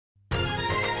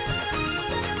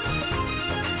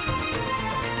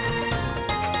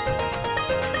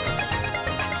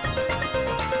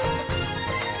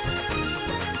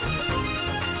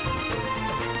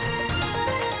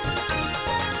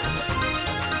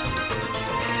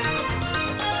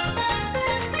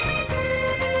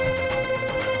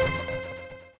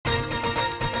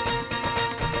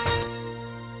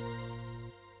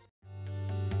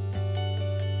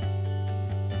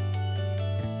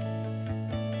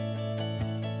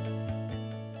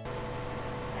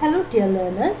Hello dear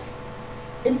learners.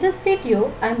 In this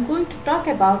video I am going to talk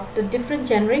about the different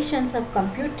generations of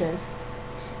computers,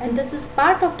 and this is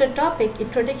part of the topic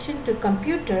Introduction to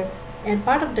Computer and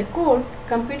part of the course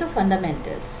Computer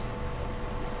Fundamentals.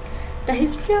 The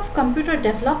history of computer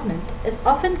development is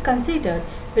often considered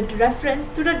with reference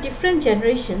to the different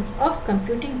generations of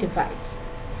computing device.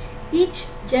 Each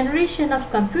generation of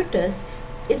computers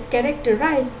is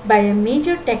characterized by a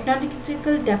major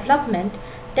technological development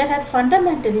that had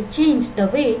fundamentally changed the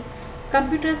way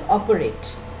computers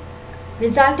operate,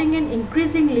 resulting in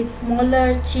increasingly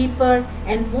smaller, cheaper,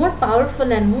 and more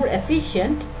powerful and more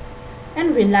efficient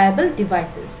and reliable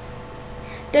devices.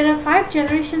 There are 5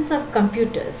 generations of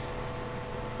computers.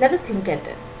 Let us look at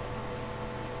it.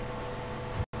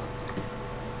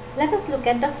 Let us look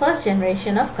at the first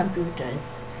generation of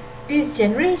computers. This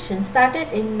generation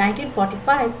started in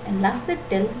 1945 and lasted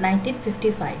till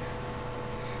 1955.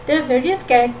 There are various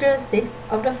characteristics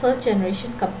of the first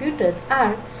generation computers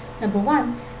are: number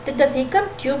 1, that the vacuum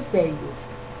tubes were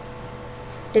used.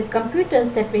 The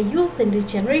computers that were used in this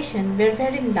generation were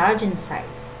very large in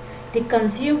size. They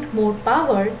consumed more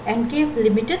power and gave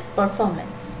limited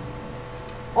performance.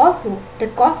 Also, the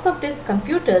cost of these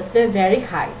computers were very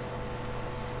high.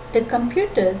 The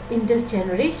computers in this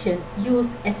generation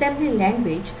used assembly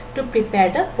language to prepare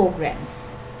the programs.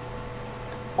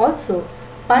 Also,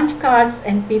 punch cards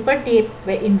and paper tape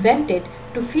were invented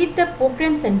to feed the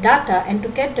programs and data and to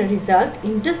get the result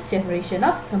in this generation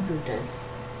of computers.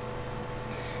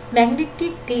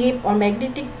 Magnetic tape or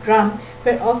magnetic drum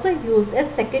were also used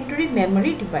as secondary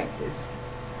memory devices.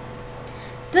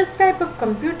 This type of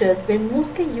computers were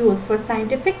mostly used for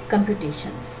scientific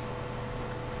computations.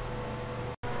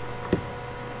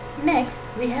 Next,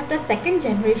 we have the second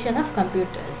generation of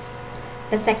computers.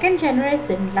 The second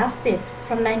generation lasted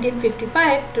from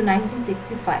 1955 to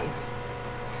 1965.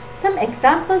 Some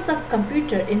examples of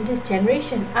computer in this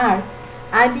generation are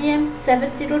IBM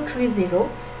 7030,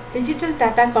 Digital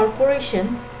Data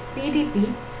Corporation's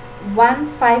PDP 1,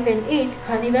 5 and 8,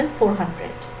 Honeywell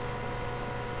 400.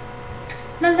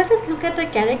 Now let us look at the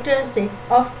characteristics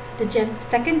of the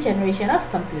second generation of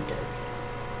computers.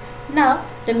 Now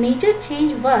the major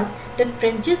change was that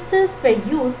transistors were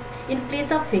used in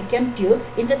place of vacuum tubes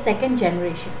in the second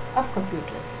generation of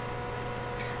computers.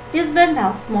 These were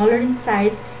now smaller in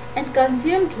size and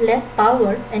consumed less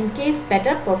power and gave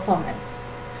better performance.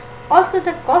 Also,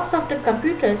 the cost of the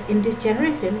computers in this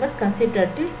generation was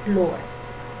considerably lower.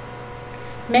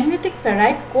 Magnetic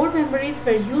ferrite core memories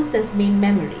were used as main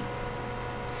memory.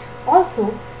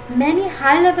 Also, many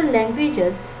high-level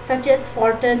languages such as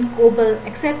Fortran, COBOL,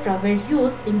 etc. were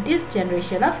used in this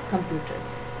generation of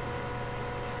computers.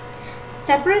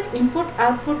 Separate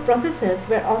input-output processors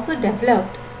were also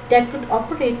developed that could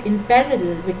operate in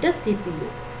parallel with the CPU.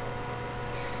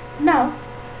 Now,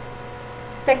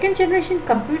 second generation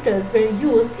computers were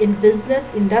used in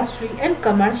business, industry and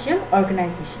commercial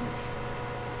organizations.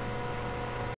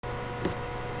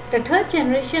 The third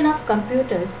generation of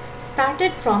computers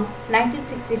started from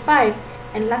 1965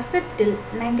 and lasted till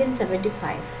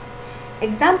 1975.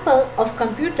 Examples of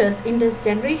computers in this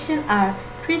generation are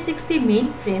 360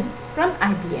 mainframe from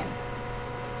IBM.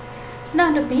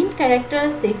 Now the main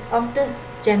characteristics of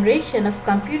this generation of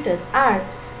computers are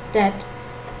that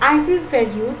ICs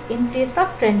were used in place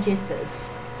of transistors.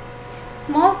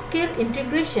 Small scale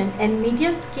integration and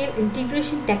medium scale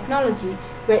integration technology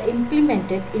were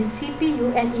implemented in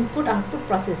CPU and input-output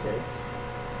processors.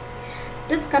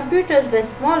 These computers were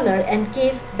smaller and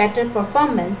gave better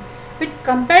performance with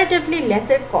comparatively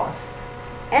lesser cost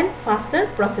and faster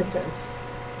processors.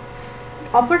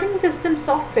 Operating system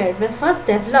software were first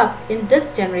developed in this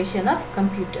generation of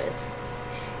computers.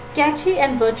 Cache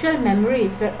and virtual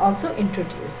memories were also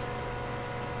introduced.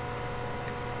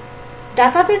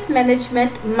 Database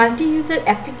management, multi-user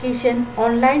application,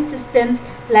 online systems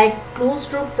like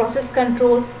closed-loop process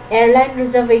control, airline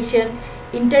reservation,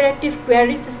 interactive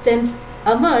query systems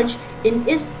emerged in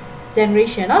this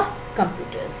generation of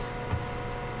computers.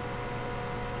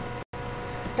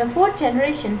 The fourth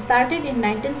generation started in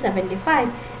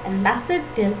 1975 and lasted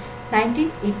till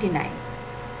 1989.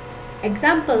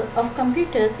 Examples of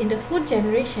computers in the fourth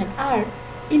generation are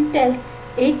Intel's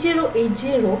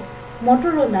 8080,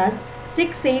 Motorola's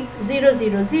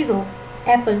 68000,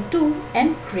 Apple II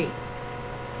and Cray.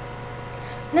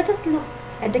 Let us look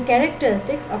at the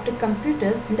characteristics of the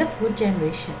computers in the fourth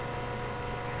generation.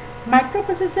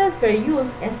 Microprocessors were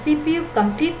used as CPU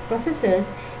complete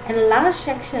processors, and a large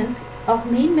section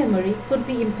of main memory could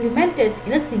be implemented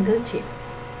in a single chip.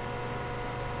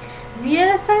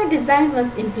 VLSI design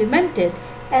was implemented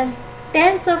as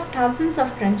Tens of thousands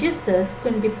of transistors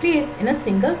could be placed in a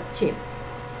single chip.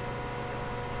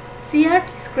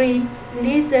 CRT screen,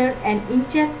 laser and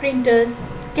inkjet printers,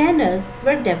 scanners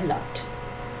were developed.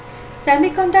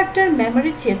 Semiconductor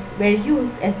memory chips were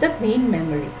used as the main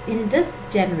memory in this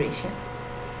generation.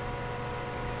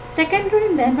 Secondary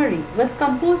memory was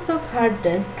composed of hard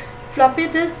disk, floppy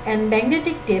disk and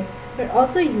magnetic tapes were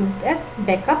also used as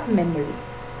backup memory.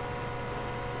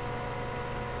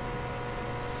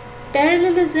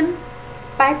 Parallelism,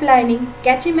 pipelining,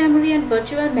 cache memory and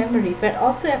virtual memory were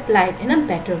also applied in a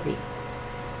better way.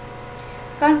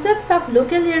 Concepts of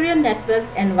local area networks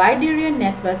and wide area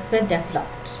networks were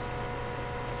developed.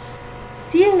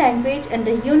 C language and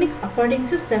the Unix operating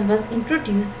system was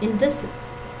introduced in this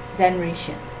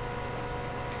generation.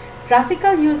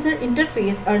 Graphical User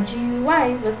Interface or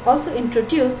GUI was also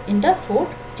introduced in the fourth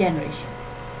generation.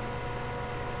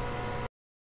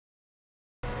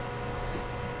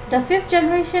 The fifth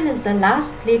generation is the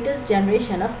latest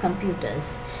generation of computers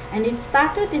and it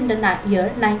started in the year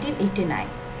 1989.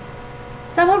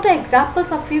 Some of the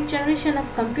examples of fifth generation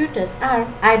of computers are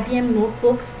IBM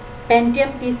notebooks,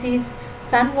 Pentium PCs,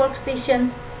 Sun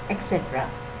workstations, etc.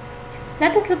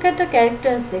 Let us look at the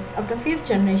characteristics of the fifth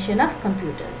generation of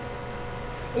computers.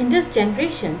 In these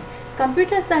generations,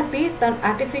 computers are based on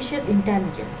artificial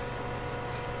intelligence.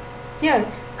 Here,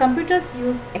 computers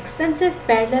use extensive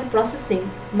parallel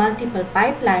processing, multiple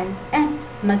pipelines, and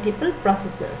multiple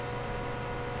processors.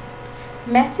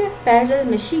 Massive parallel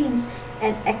machines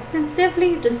and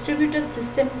extensively distributed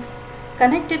systems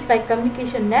connected by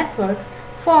communication networks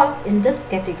fall in this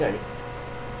category.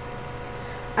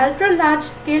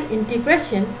 Ultra-large-scale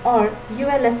integration or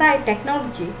ULSI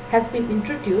technology has been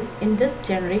introduced in this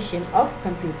generation of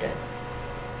computers.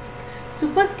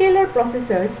 Superscalar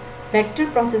processors, vector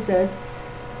processors,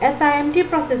 SIMD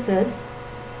processors,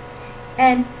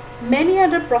 and many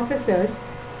other processors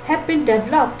have been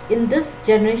developed in this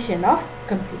generation of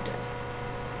computers.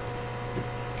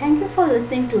 Thank you for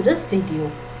listening to this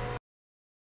video.